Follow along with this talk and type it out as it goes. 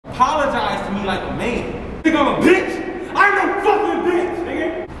I'm a bitch? I ain't no fucking bitch,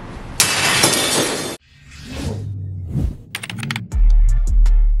 nigga.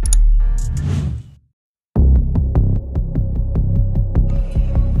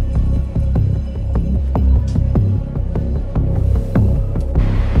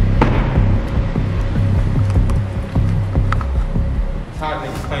 How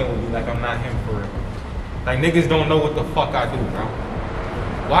niggas playing with me like I'm not him for real. Like niggas don't know what the fuck I do, bro.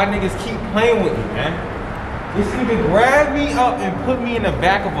 Why niggas keep playing with me, man? This nigga grabbed me up and put me in the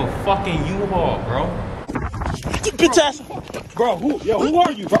back of a fucking U-Haul, bro. You bitch ass. Bro, who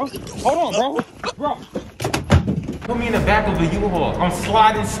are you, bro? Hold on, bro. Put me in the back of a U-Haul. I'm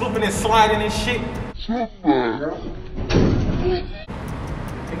sliding, slipping and sliding and shit. Niggas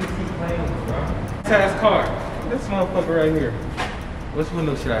keep playing with me, bro. Task car. This motherfucker right here. Which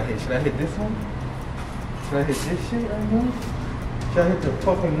window should I hit? Should I hit this one? Should I hit this shit right here? Should I hit the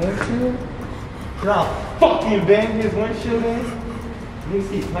fucking windshield? Should I fucking bang his windshield in? Niggas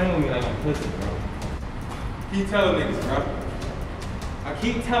keep playing with me like I'm pussy, bro. Keep telling niggas, bro. I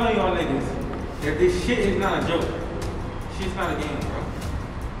keep telling y'all niggas that this shit is not a joke. Shit's not a game, bro.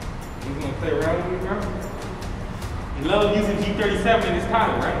 You gonna play around with me, bro? You love using G37 in this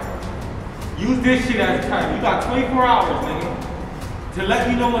title, right? Use this shit as a title. You got 24 hours, nigga, to let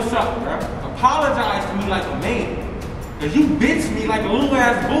me know what's up, bro. Apologize to me like a man. Cause you bitched me like a little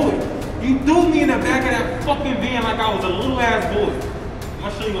ass boy. You threw me in the back of that fucking van like I was a little ass boy. I'm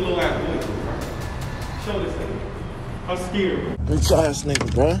gonna show you a little ass boy, bro. Show this nigga. I'm scared, bro. Bitch ass nigga,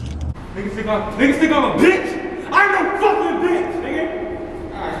 bro. Niggas think I'm a bitch? I ain't no fucking bitch, nigga.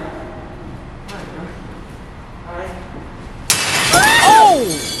 Alright, Oh!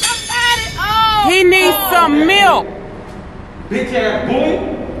 He needs some milk. bitch ass boy.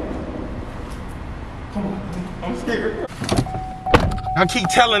 Come on, I'm scared. I keep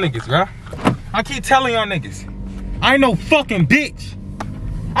telling niggas, bro. I keep telling y'all niggas. I ain't no fucking bitch.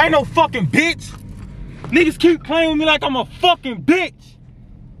 I ain't no fucking bitch. Niggas keep playing with me like I'm a fucking bitch.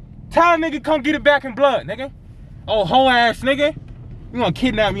 Tell a nigga come get it back in blood, nigga. Oh, hoe ass nigga. You gonna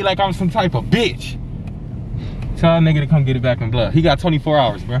kidnap me like I'm some type of bitch. Tell a nigga to come get it back in blood. He got 24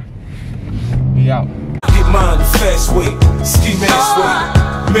 hours, bro. Be out. Get mine the fast way, ski mask way.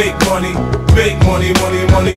 Make money, money.